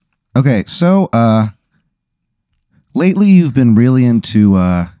Okay, so lately you've been really into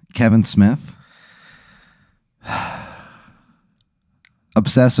Kevin Smith.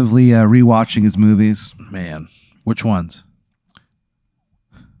 Obsessively rewatching his movies. Man, which ones?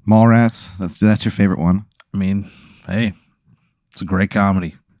 Mallrats, that's your favorite one. I mean, hey, it's a great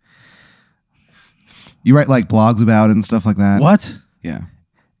comedy. You write like blogs about it and stuff like that. What? Yeah.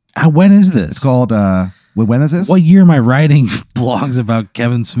 When is this? It's called when is this? What year am I writing blogs about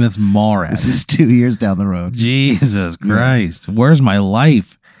Kevin Smith's Mallrats? This is 2 years down the road. Jesus Christ. Where's my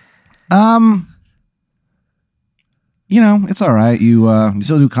life? It's all right. You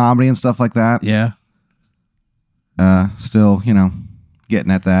still do comedy and stuff like that. Yeah. Still,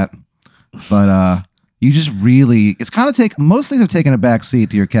 getting at that. But you just really, it's kind of most things have taken a back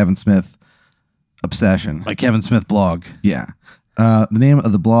seat to your Kevin Smith obsession. My Kevin Smith blog. Yeah. The name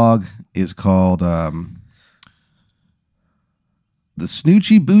of the blog is called The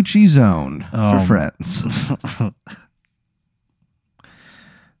Snoochie Boochie Zone for friends.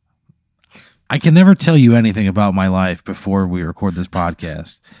 I can never tell you anything about my life before we record this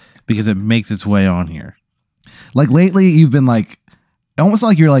podcast because it makes its way on here. Like lately, you've been like, almost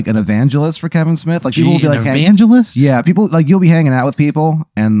like you're like an evangelist for Kevin Smith. Like people will be like, evangelist? Yeah, people like you'll be hanging out with people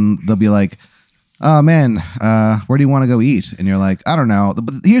and they'll be like, "Oh man, where do you want to go eat?" And you're like, "I don't know."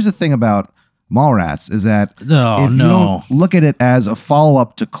 But here's the thing about Mallrats is that if you don't look at it as a follow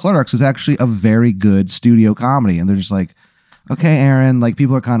up to Clerks, it's actually a very good studio comedy. And they're just like, "Okay, Aaron," like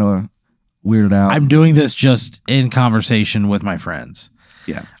people are kind of weirded out. I'm doing this just in conversation with my friends.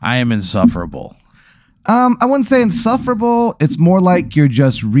 Yeah, I am insufferable. I wouldn't say insufferable. It's more like you're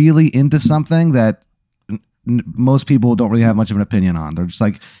just really into something that most people don't really have much of an opinion on. They're just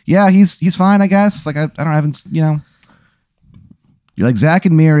like, yeah, he's fine, I guess. Like I haven't, you're like Zach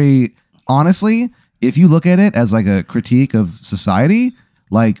and Miri. Honestly, if you look at it as like a critique of society,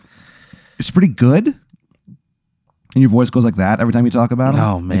 like it's pretty good. And your voice goes like that every time you talk about him.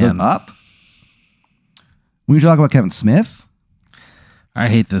 Oh man, it goes up. When you talk about Kevin Smith, I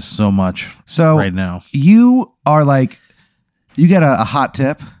hate this so much. So right now, you are like, you get a hot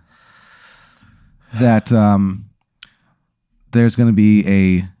tip that there's going to be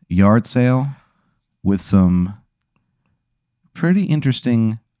a yard sale with some pretty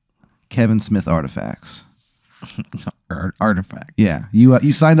interesting Kevin Smith artifacts. Artifacts. Yeah,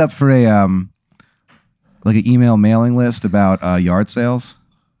 you signed up for a like an email mailing list about yard sales.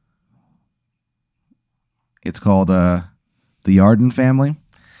 It's called the Yarden family.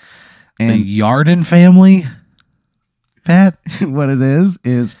 And the Yarden family, Pat? What it is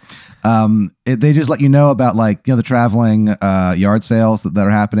they just let you know about like, the traveling yard sales that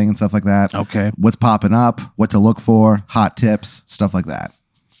are happening and stuff like that. Okay. What's popping up, what to look for, hot tips, stuff like that.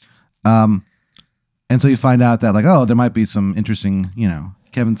 And so you find out that like, oh, there might be some interesting,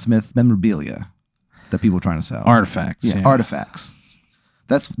 Kevin Smith memorabilia that people are trying to sell. Artifacts. Yeah. Artifacts.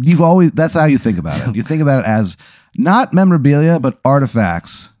 That's how you think about it. You think about it as not memorabilia, but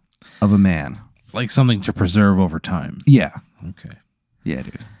artifacts of a man. Like something to preserve over time. Yeah. Okay. Yeah,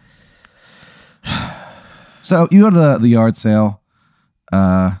 dude. So you go to the yard sale,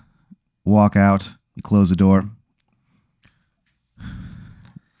 walk out, you close the door.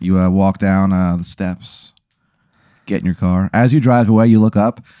 You walk down the steps, get in your car. As you drive away, you look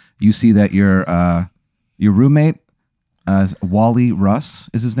up, you see that your roommate, Wally Russ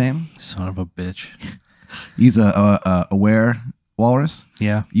is his name. Son of a bitch. He's a were walrus.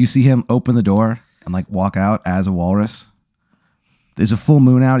 Yeah. You see him open the door and like walk out as a walrus. There's a full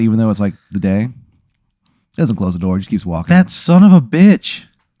moon out, even though it's like the day. He doesn't close the door, just keeps walking. That son of a bitch.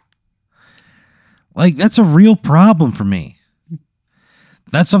 Like, that's a real problem for me.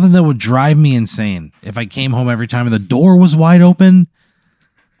 That's something that would drive me insane. If I came home every time and the door was wide open.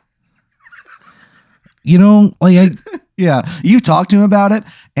 Yeah, you've talked to him about it,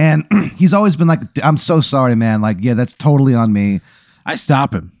 and he's always been like, "I'm so sorry, man. Like, yeah, that's totally on me." I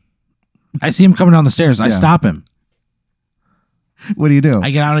stop him. I see him coming down the stairs. I stop him. What do you do?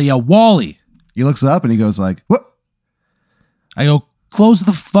 I get out and yell, "Wally!" He looks up and he goes like, "What?" I go, "Close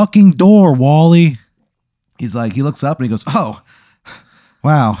the fucking door, Wally." He's like, he looks up and he goes, "Oh,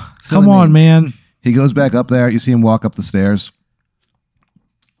 wow, come on, man." He goes back up there. You see him walk up the stairs.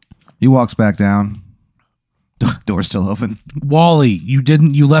 He walks back down. Door's still open. Wally, you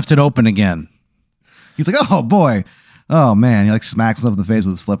left it open again. He's like, "Oh boy. Oh man." He like smacks himself in the face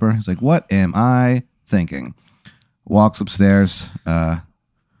with his flipper. He's like, "What am I thinking?" Walks upstairs.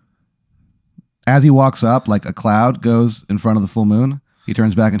 As he walks up, like a cloud goes in front of the full moon. He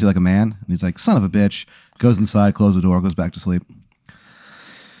turns back into like a man. And he's like, "Son of a bitch." Goes inside, closes the door, goes back to sleep.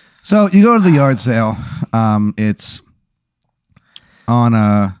 So you go to the yard sale. It's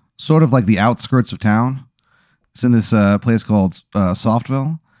on sort of like the outskirts of town. It's in this place called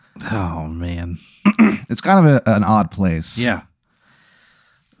Softville. Oh man. It's kind of an odd place. Yeah.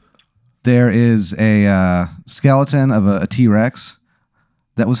 There is a skeleton of a T-Rex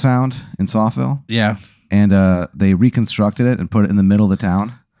that was found in Softville, Yeah. and they reconstructed it and put it in the middle of the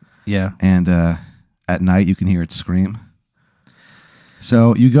town. Yeah. And at night you can hear it scream.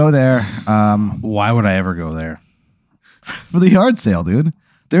 So you go there Why would I ever go there? for the yard sale, dude.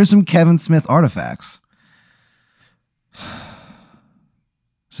 There's some Kevin Smith artifacts.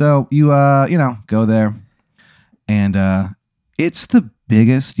 So you go there, and it's the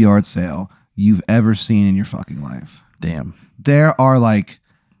biggest yard sale you've ever seen in your fucking life. Damn. There are like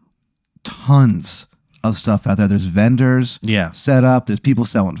tons of stuff out there. There's vendors Yeah. set up. There's people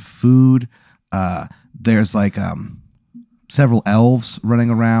selling food. There's like several elves running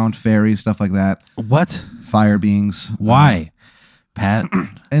around, fairies, stuff like that. What? Fire beings. Why? Pat?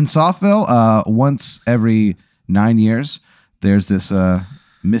 In Softville, once every 9 years, there's this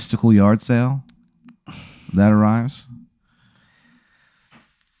mystical yard sale that arrives.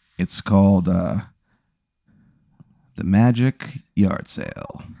 It's called the Magic Yard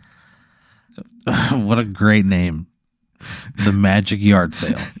Sale. What a great name. The Magic Yard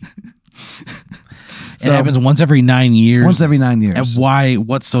Sale. It happens once every 9 years. Once every 9 years. And why?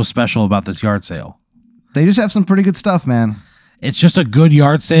 What's so special about this yard sale? They just have some pretty good stuff, man. It's just a good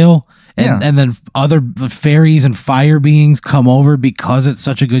yard sale, and, Yeah. and then the fairies and fire beings come over because it's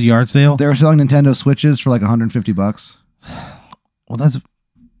such a good yard sale. They were selling Nintendo Switches for like $150. Well,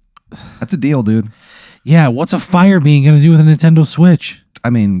 That's a deal, dude. yeah. What's a fire being going to do with a Nintendo Switch?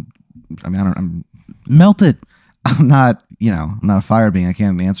 I'm Melt it. not a fire being. I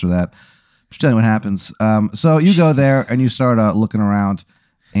can't answer that. Just telling you what happens. So you go there and you start looking around,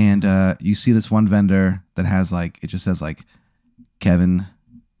 and you see this one vendor that has it just says like Kevin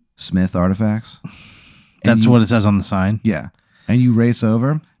Smith artifacts. That's what it says on the sign. Yeah. And you race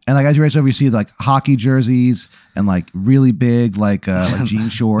over, and as you race over, you see like hockey jerseys and like really big like jean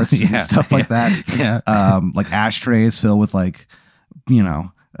shorts and Yeah, stuff like that. Yeah. Like ashtrays filled with like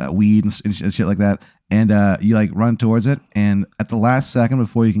weed and shit like that. And you like run towards it, and at the last second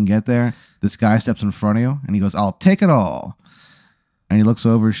before you can get there, this guy steps in front of you, and he goes, "I'll take it all." And he looks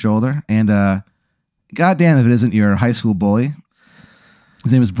over his shoulder, and goddamn if it isn't your high school bully.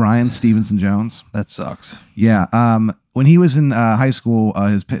 His name is Brian Stevenson Jones. That sucks. Yeah. When he was in high school,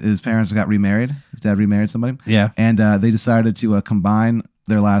 his parents got remarried. His dad remarried somebody. Yeah. And they decided to combine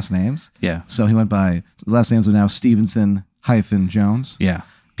their last names. Yeah. So he went by, the last names are now Stevenson-Jones. Yeah.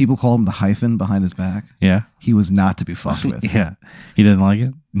 People called him the hyphen behind his back. Yeah. He was not to be fucked with. Yeah. He didn't like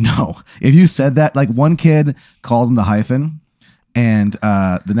it. No. If you said that, like one kid called him the hyphen, and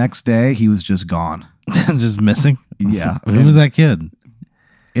the next day he was just gone. Just missing. Yeah. Who was that kid?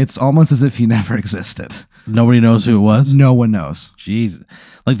 It's almost as if he never existed. Nobody knows who it was. No one knows. Jeez.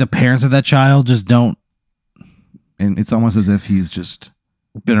 Like the parents of that child just don't And it's almost as if he's just,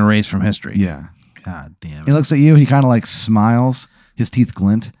 been erased from history. yeah. God damn He it. looks at you and he kind of like smiles. His teeth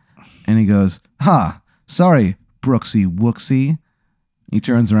glint. And he goes, sorry, Brooksy Wooksy. He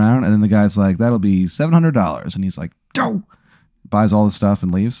turns around and then the guy's like, that'll be $700. And he's like, go. Buys all the stuff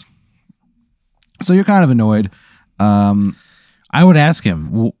and leaves. So you're kind of annoyed. I would ask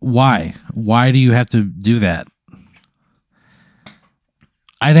him, why? Why do you have to do that?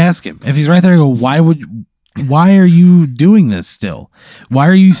 I'd ask him. If he's right there, I go, why are you doing this still? Why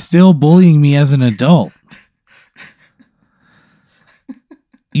are you still bullying me as an adult?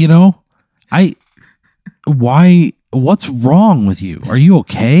 What's wrong with you? Are you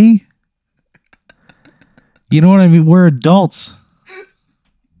okay? You know what I mean? We're adults.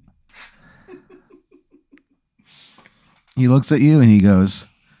 He looks at you and he goes,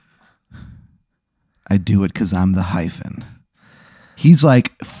 I do it because I'm the hyphen. He's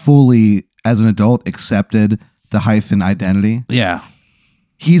like fully, as an adult, accepted the hyphen identity. Yeah.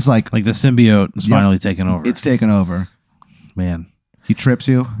 He's like Like the symbiote is Yep. finally taken over. it's taken over. Man. He trips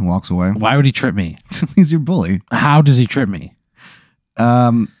you and walks away. Why would he trip me? He's your bully. How does he trip me?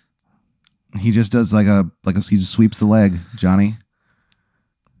 He just does he just sweeps the leg, Johnny.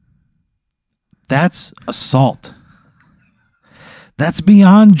 That's assault. That's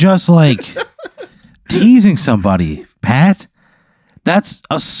beyond just like teasing somebody, Pat. That's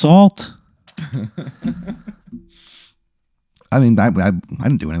assault. I mean, I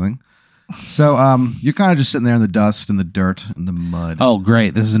didn't do anything. So you're kind of just sitting there in the dust and the dirt and the mud. Oh,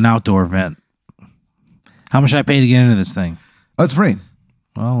 great. This is an outdoor event. How much should I pay to get into this thing? Oh, it's free.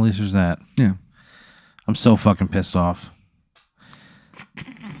 Well, at least there's that. Yeah. I'm so fucking pissed off.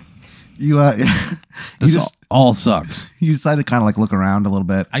 You This just all sucks. You decide to kind of like look around a little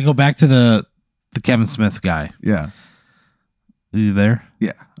bit. I go back to the Kevin Smith guy. Yeah. Is he there?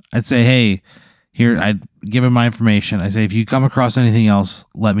 Yeah. I'd say, hey, here, I'd give him my information. I say, if you come across anything else,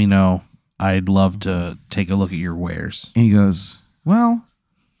 let me know. I'd love to take a look at your wares. And he goes, well,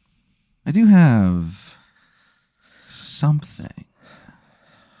 I do have something.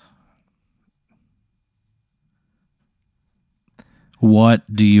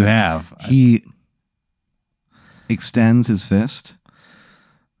 What do you have? He extends his fist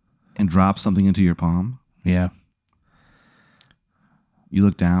and drops something into your palm. Yeah. You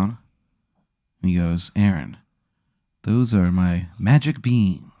look down and he goes, Aaron, those are my magic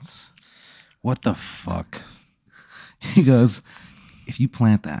beans. What the fuck? He goes, if you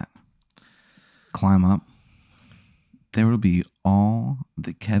plant that, climb up, there will be all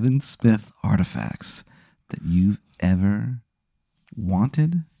the Kevin Smith artifacts that you've ever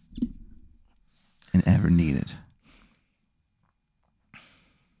wanted and ever needed.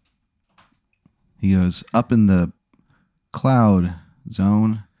 He goes, up in the cloud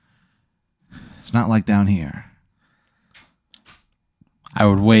zone, it's not like down here. I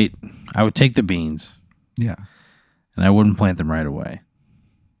would wait. I would take the beans Yeah. and I wouldn't plant them right away.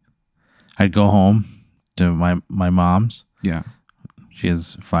 I'd go home to my mom's. Yeah. She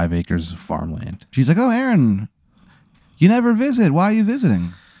has 5 acres of farmland. She's like, oh, Aaron, you never visit. Why are you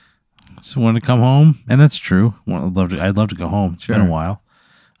visiting? Just wanted to come home, and that's true. I'd love to go home. It's been a Sure. while.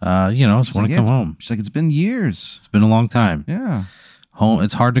 Just want to come home. She's like, it's been years. It's been a long time. Yeah. Home.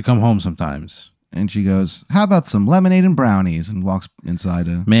 It's hard to come home sometimes. And she goes, how about some lemonade and brownies? And walks inside.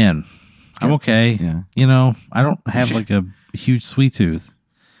 Man, I'm okay. Yeah. I don't have like a huge sweet tooth.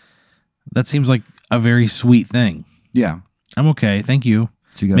 That seems like a very sweet thing. Yeah. I'm okay. Thank you.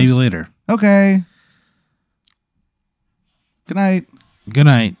 She goes, Maybe later. okay. Good night. Good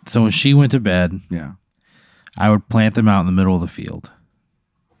night. So when she went to bed, Yeah. I would plant them out in the middle of the field.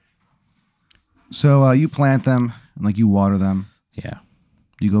 So you plant them and like you water them. Yeah.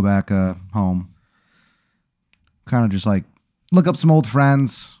 You go back home. Kind of just like look up some old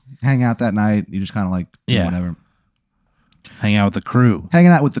friends, hang out that night. You just kind of like do Yeah. whatever. Hang out with the crew.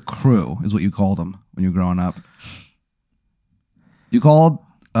 Hanging out with the crew is what you called them when you were growing up. You called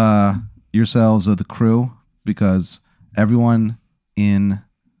yourselves the crew because everyone in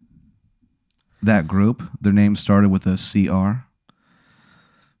that group, their names started with a CR.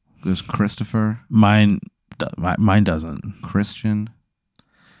 There's Christopher, Mine doesn't. Christian,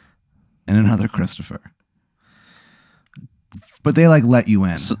 and another Christopher. But they like let you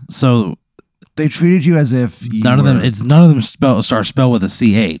in. So They treated you as if you none of them. were- It's none of them start spelled with a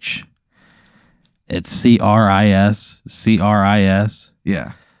CH. It's CRIS. CRIS.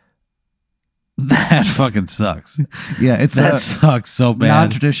 Yeah. That fucking sucks. Yeah, it's That a sucks so bad.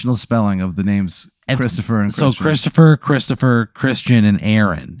 non-traditional spelling of the names And Christopher and so Christian. Christopher, Christian, and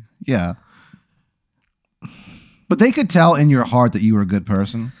Aaron. Yeah. But they could tell in your heart that you were a good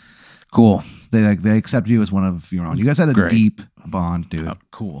person. Cool. They accept you as one of your own. You guys had a Great. deep bond, dude. Oh,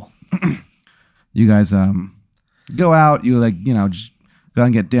 cool. You guys go out, you just go out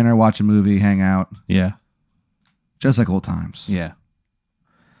and get dinner, watch a movie, hang out. Yeah. Just like old times. Yeah.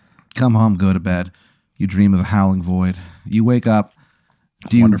 Come home, go to bed. You dream of a howling void. You wake up.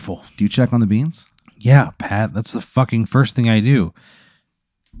 Wonderful. Do you check on the beans? Yeah, Pat. That's the fucking first thing I do.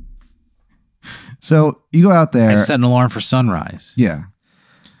 So you go out there. I set an alarm for sunrise. Yeah.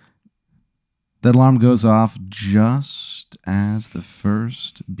 That alarm goes off just as the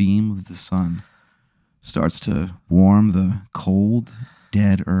first beam of the sun starts to warm the cold,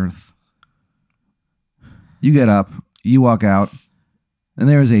 dead earth. You get up, you walk out, and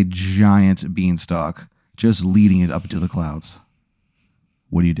there is a giant beanstalk just leading it up to the clouds.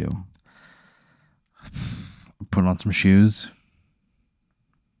 What do you do? Put on some shoes.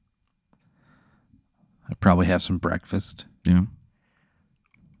 I probably have some breakfast. Yeah.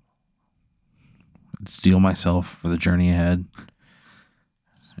 I'd steel myself for the journey ahead.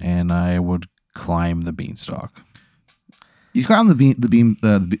 And I would climb the beanstalk. You climb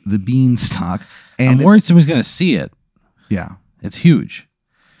the beanstalk, and I'm worried somebody's going to see it. yeah, It's huge.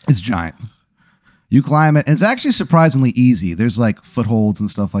 it's giant. You climb it, and it's actually surprisingly easy. There's like footholds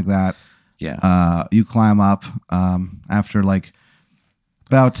and stuff like that. Yeah. You climb up after like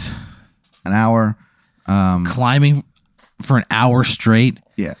about an hour. Climbing for an hour straight.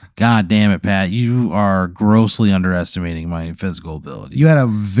 Yeah, God damn it, Pat. You are grossly underestimating my physical ability. you had a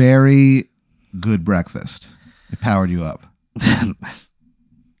very good breakfast. It powered you up.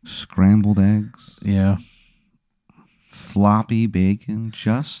 Scrambled eggs, Yeah. floppy bacon,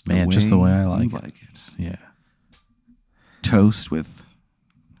 just the Man, way just the way I you like it. Yeah. Toast with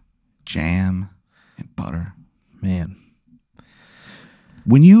jam and butter. Man.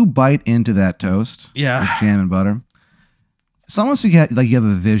 When you bite into that toast with Yeah. jam and butter, it's almost like you have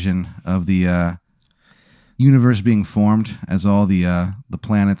a vision of the universe being formed as all the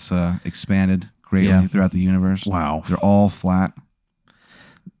planets expanded greatly Yeah. throughout the universe. Wow. They're all flat.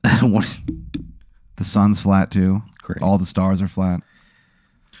 What? The sun's flat too. Great. All the stars are flat.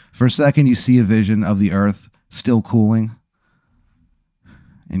 For a second, you see a vision of the Earth still cooling,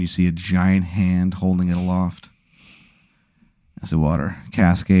 and you see a giant hand holding it aloft as the water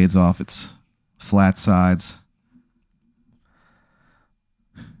cascades off its flat sides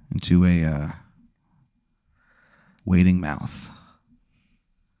into a waiting mouth.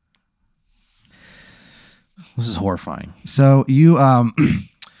 This is horrifying. So you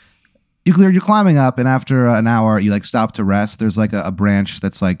you're climbing up, and after an hour, you like stop to rest. There's like a branch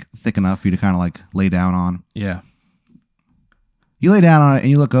that's like thick enough for you to kind of like lay down on. Yeah. You lay down on it, and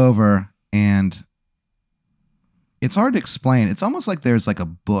you look over, and it's hard to explain. It's almost like there's like a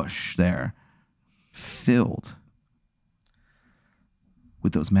bush there filled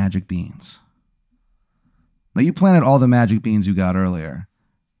with those magic beans. Now, you planted all the magic beans you got earlier.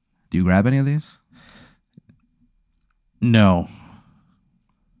 Do you grab any of these? No.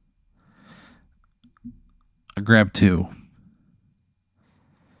 I grabbed 2.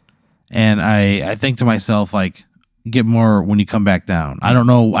 And I think to myself, like, get more when you come back down. I don't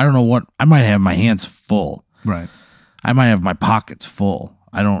know what I might have my hands full. Right. I might have my pockets full.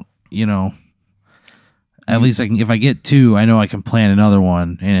 I don't, at least I can, if I get 2, I know I can plant another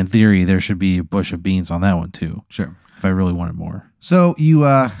one. And in theory, there should be a bush of beans on that one too. Sure. If I really wanted more. So you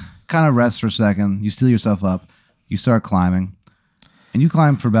kind of rest for a second. You steel yourself up. You start climbing. And you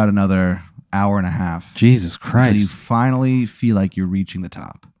climb for about another hour and a half. Jesus Until you Christ. finally feel like you're reaching the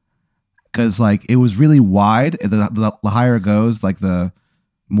top. Because like it was really wide. The higher it goes, like the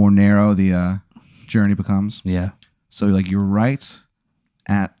more narrow the journey becomes. Yeah. So like you're right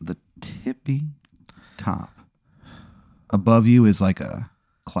at the tippy top. Above you is like a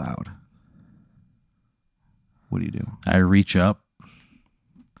cloud. What do you do? I reach up.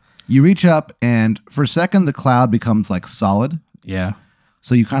 You reach up, and for a second, the cloud becomes like solid. Yeah.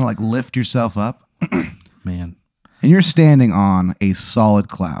 So you kind of like lift yourself up, Man. and you're standing on a solid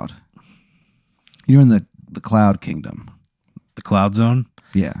cloud. You're in the cloud kingdom. The cloud zone.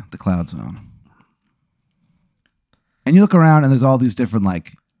 Yeah, the cloud zone. And you look around, and there's all these different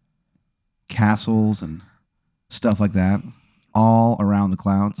like castles and stuff like that, all around the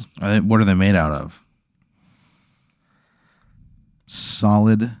clouds. What are they made out of?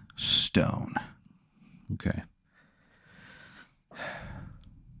 Solid stone. Okay.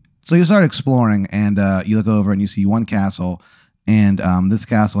 So you start exploring, and you look over, and you see one castle, and this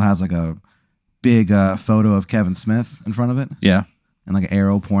castle has like a big photo of Kevin Smith in front of it, Yeah. and like an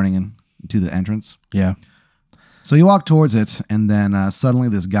arrow pointing into the entrance. Yeah. So you walk towards it, and then suddenly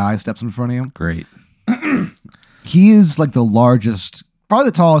this guy steps in front of you. Great. He is like the largest, probably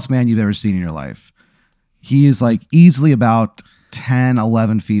the tallest man you've ever seen in your life. He is like easily about 10,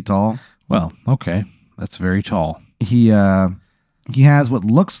 11 feet tall. Well, okay. That's very tall. He has what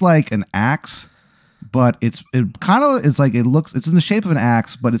looks like an axe, but it's in the shape of an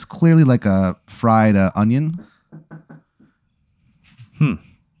axe, but it's clearly like a fried onion. And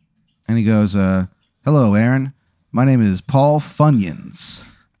he goes, "Hello, Aaron. My name is Paul Funyuns."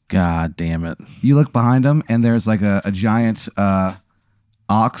 God damn it. You look behind him, and there's like a giant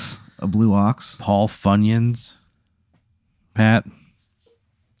ox, a blue ox. Paul Funyuns. Pat.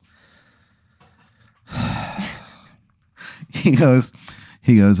 He goes,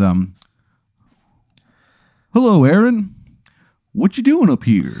 "Hello, Aaron. What you doing up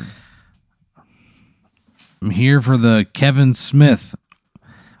here?" I'm here for the Kevin Smith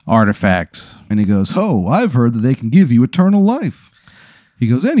artifacts. And he goes, "Oh, I've heard that they can give you eternal life." He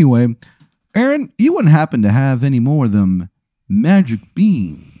goes, "Anyway, Aaron, you wouldn't happen to have any more of them magic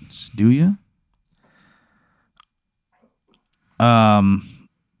beans, do you?"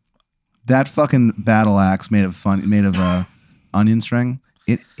 That fucking battle axe made of onion string.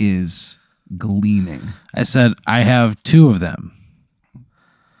 It is gleaming. I said, I have 2 of them.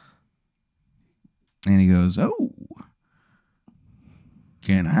 And he goes, "Oh,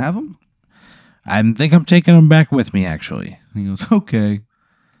 can I have them?" I think I'm taking them back with me, actually. And he goes, "Okay."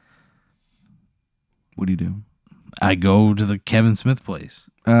 What do you do? I go to the Kevin Smith place.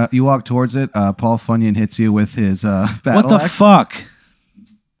 You walk towards it. Paul Funyun hits you with his battle What the axe. fuck?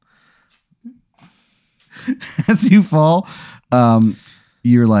 As you fall,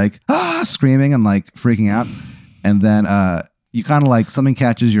 you're like screaming and like freaking out, and then you kind of like something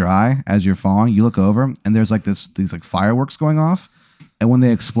catches your eye as you're falling. You look over, and there's like these like fireworks going off, and when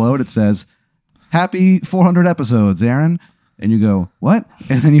they explode, it says, happy 400 episodes, Aaron. And you go, what?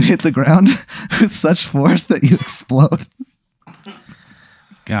 And then you hit the ground with such force that you explode.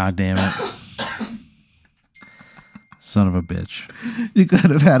 God damn it. Son of a bitch. You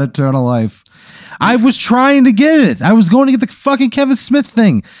could have had eternal life. I was trying to get it. I was going to get the fucking Kevin Smith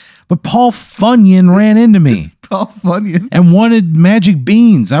thing. But Paul Funyan ran into me. Paul Funyan. And wanted magic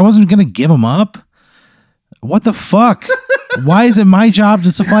beans. I wasn't going to give them up. What the fuck? Why is it my job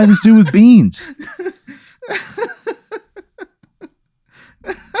to supply this dude with beans?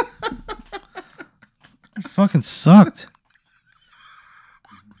 It fucking sucked.